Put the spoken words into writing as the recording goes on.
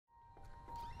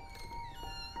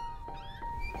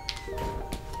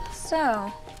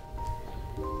So,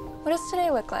 what does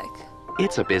today look like?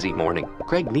 It's a busy morning.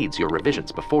 Craig needs your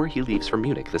revisions before he leaves for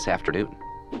Munich this afternoon.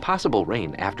 Possible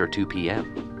rain after 2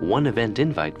 p.m. One event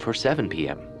invite for 7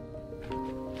 p.m.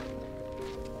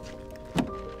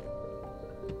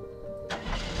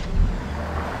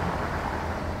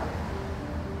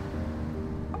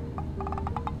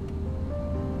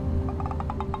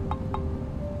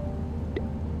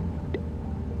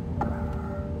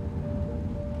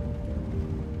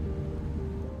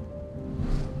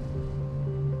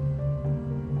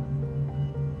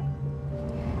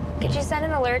 Could you send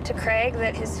an alert to Craig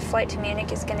that his flight to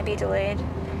Munich is going to be delayed?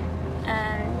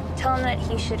 And tell him that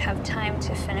he should have time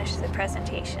to finish the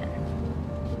presentation.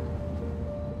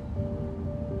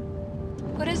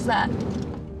 What is that?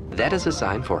 That is a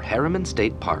sign for Harman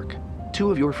State Park.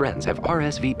 2 of your friends have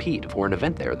RSVP'd for an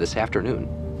event there this afternoon.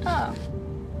 Oh.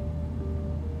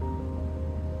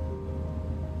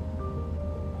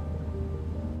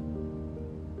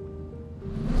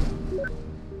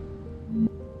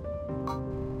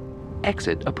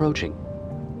 Exit approaching.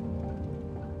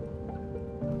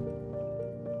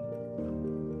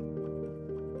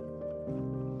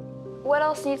 What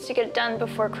else needs to get done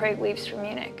before Craig leaves for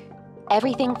Munich?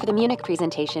 Everything for the Munich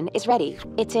presentation is ready.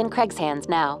 It's in Craig's hands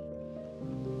now.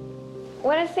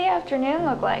 What does the afternoon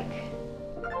look like?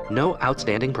 No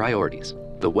outstanding priorities.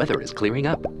 The weather is clearing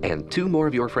up, and 2 more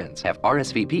of your friends have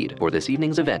RSVP'd for this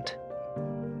evening's event.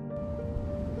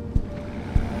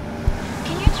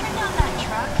 Can you turn down that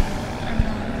truck?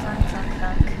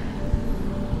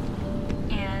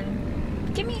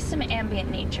 And give me some ambient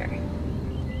nature.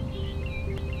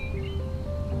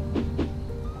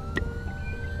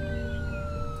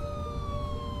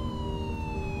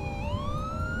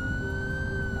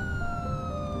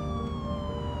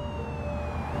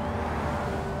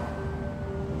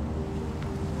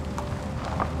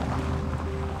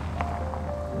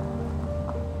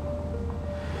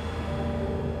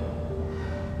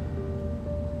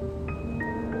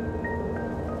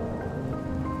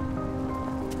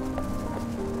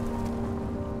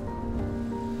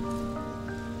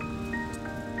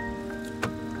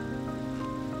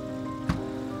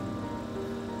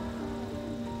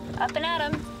 Up and at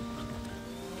 'em.